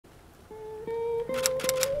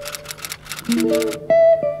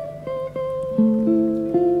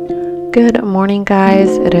Good morning,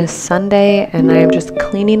 guys. It is Sunday and I'm just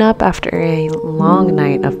cleaning up after a long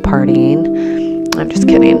night of partying. I'm just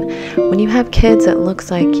kidding. When you have kids, it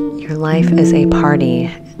looks like your life is a party,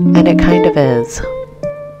 and it kind of is.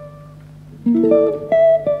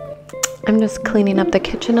 I'm just cleaning up the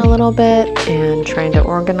kitchen a little bit and trying to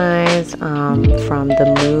organize from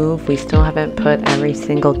the move. We still haven't put every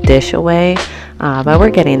single dish away, but we're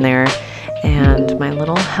getting there. And my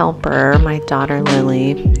little helper, my daughter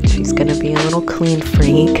Lily, she's gonna be a little clean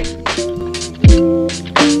freak.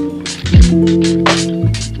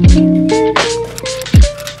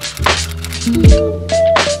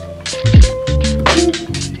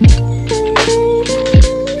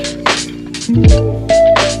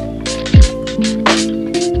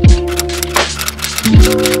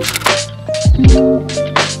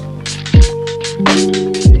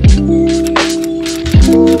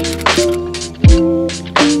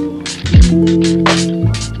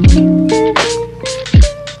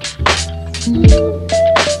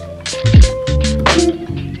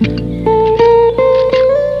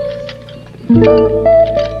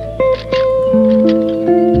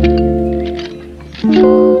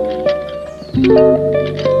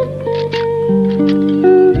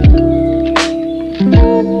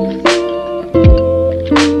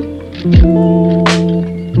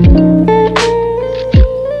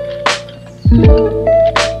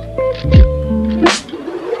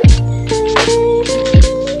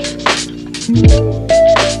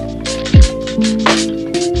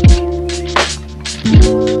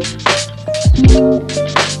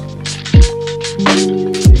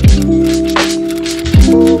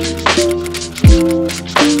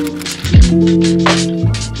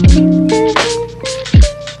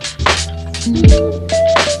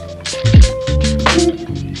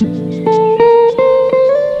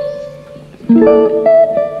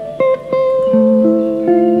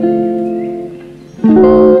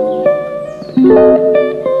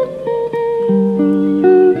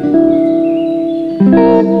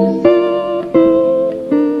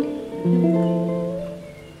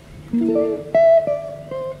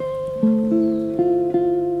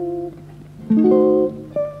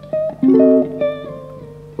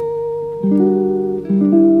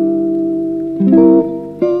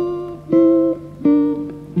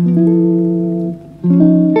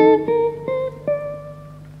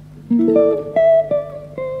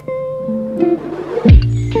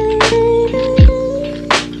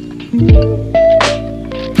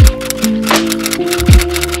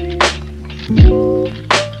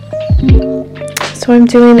 So I'm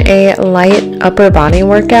doing a light upper body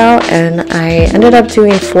workout, and I ended up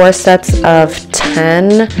doing 4 sets of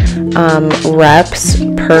 10 reps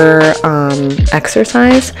per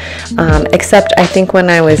exercise, except I think when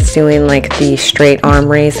I was doing like the straight arm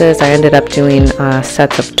raises, I ended up doing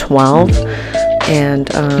sets of 12, and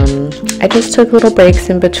I just took little breaks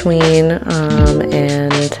in between,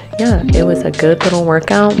 and yeah, it was a good little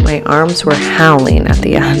workout. My arms were howling at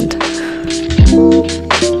the end.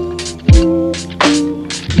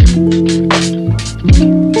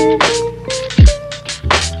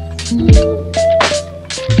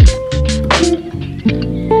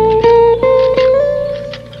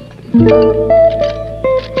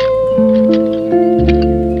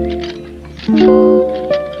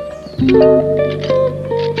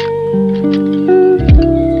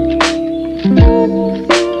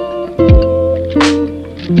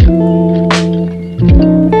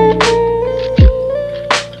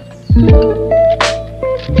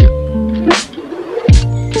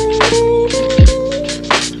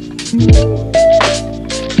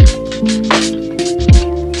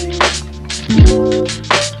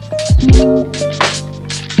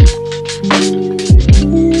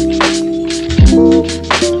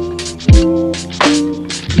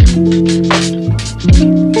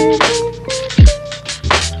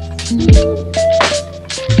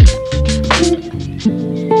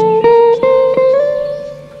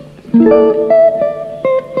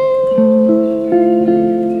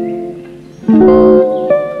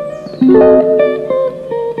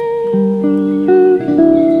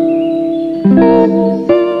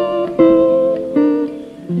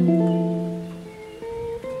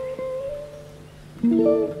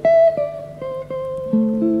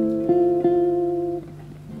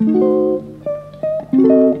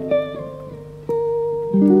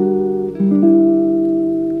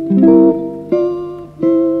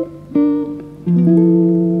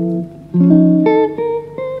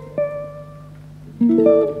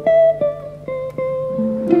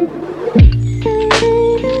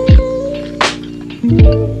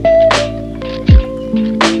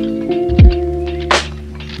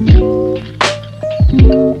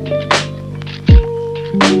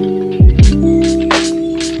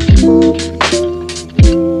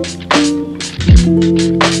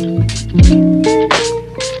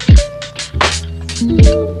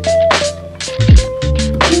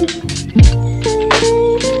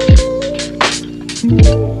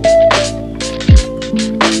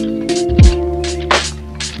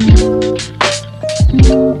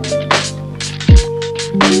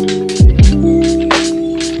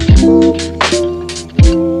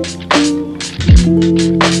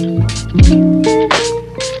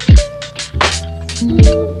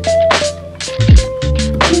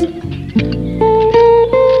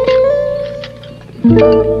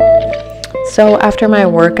 So after my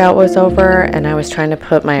workout was over and I was trying to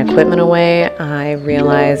put my equipment away, I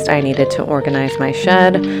realized I needed to organize my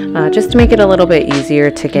shed just to make it a little bit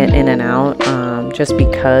easier to get in and out. Just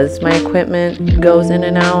because my equipment goes in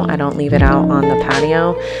and out, I don't leave it out on the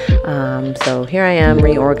patio. So here I am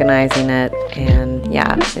reorganizing it, and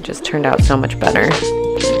yeah, it just turned out so much better.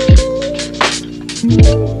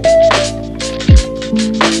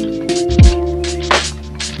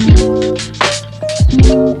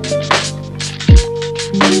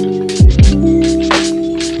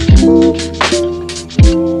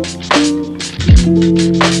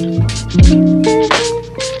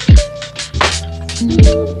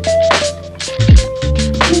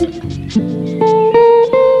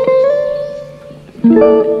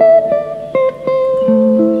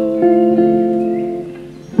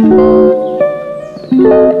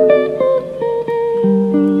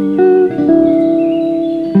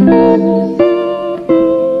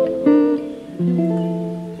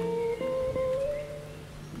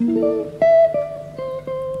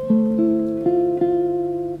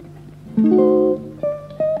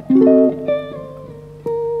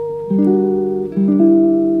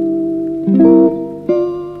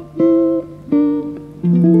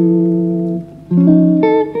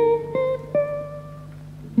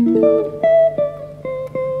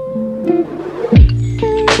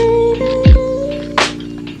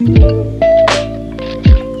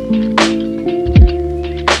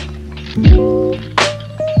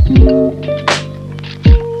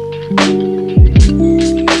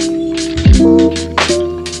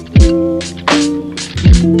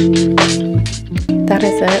 That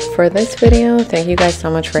is it for this video. Thank you guys so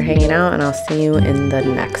much for hanging out, and I'll see you in the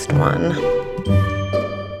next one.